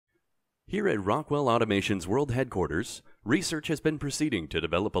Here at Rockwell Automation's world headquarters, research has been proceeding to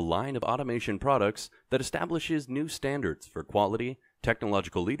develop a line of automation products that establishes new standards for quality,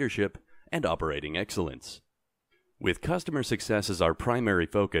 technological leadership, and operating excellence. With customer success as our primary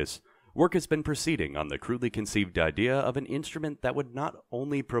focus, work has been proceeding on the crudely conceived idea of an instrument that would not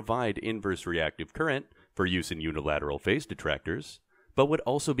only provide inverse reactive current for use in unilateral phase detractors, but would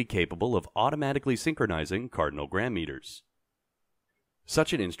also be capable of automatically synchronizing cardinal gram meters.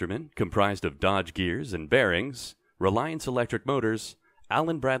 Such an instrument, comprised of Dodge gears and bearings, Reliance electric motors,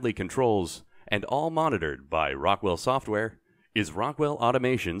 Allen-Bradley controls, and all monitored by Rockwell software, is Rockwell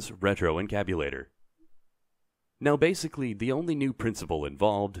Automation's retro encabulator. Now basically, the only new principle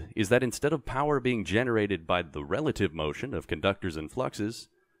involved is that instead of power being generated by the relative motion of conductors and fluxes,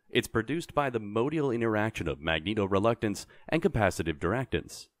 it's produced by the modal interaction of magneto-reluctance and capacitive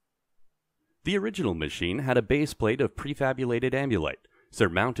duractance. The original machine had a base plate of prefabulated ambulite,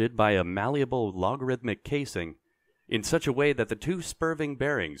 surmounted by a malleable logarithmic casing, in such a way that the two spurving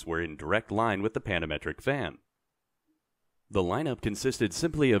bearings were in direct line with the panometric fan. The lineup consisted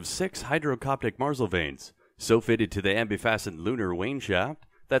simply of 6 hydrocoptic Marsal vanes, so fitted to the ambifacened lunar wane shaft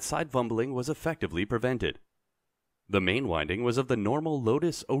that side fumbling was effectively prevented. The main winding was of the normal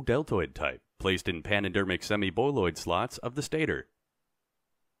Lotus O-deltoid type, placed in panendermic semi-boiloid slots of the stator.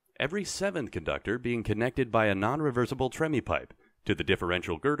 Every 7th conductor being connected by a non-reversible tremie pipe to the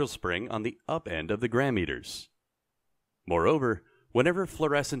differential girdle spring on the up end of the gram meters. Moreover, whenever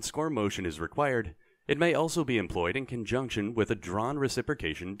fluorescent score motion is required, it may also be employed in conjunction with a drawn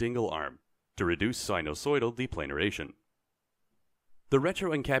reciprocation dingle arm to reduce sinusoidal deplaneration. The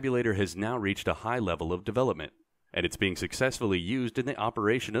retro encabulator has now reached a high level of development, and it's being successfully used in the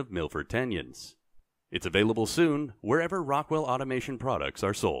operation of Milford Tenyons. It's available soon wherever Rockwell Automation products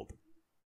are sold.